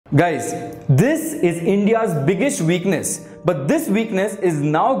Guys, this is India's biggest weakness, but this weakness is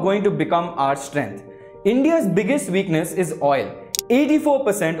now going to become our strength. India's biggest weakness is oil.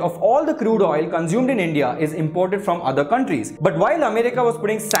 84% of all the crude oil consumed in India is imported from other countries. But while America was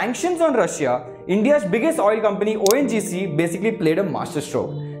putting sanctions on Russia, India's biggest oil company ONGC basically played a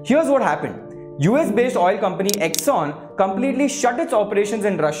masterstroke. Here's what happened. US-based oil company Exxon completely shut its operations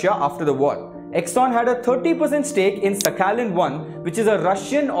in Russia after the war. Exxon had a 30% stake in Sakhalin-1, which is a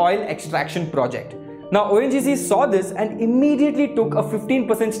Russian oil extraction project. Now ONGC saw this and immediately took a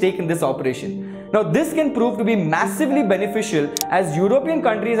 15% stake in this operation. Now this can prove to be massively beneficial as European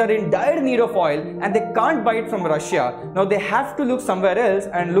countries are in dire need of oil and they can't buy it from Russia. Now they have to look somewhere else,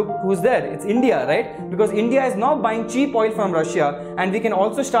 and look who's there. It's India, right? Because India is now buying cheap oil from Russia, and we can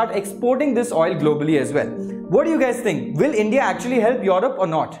also start exporting this oil globally as well. What do you guys think? Will India actually help Europe or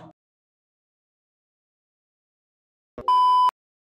not?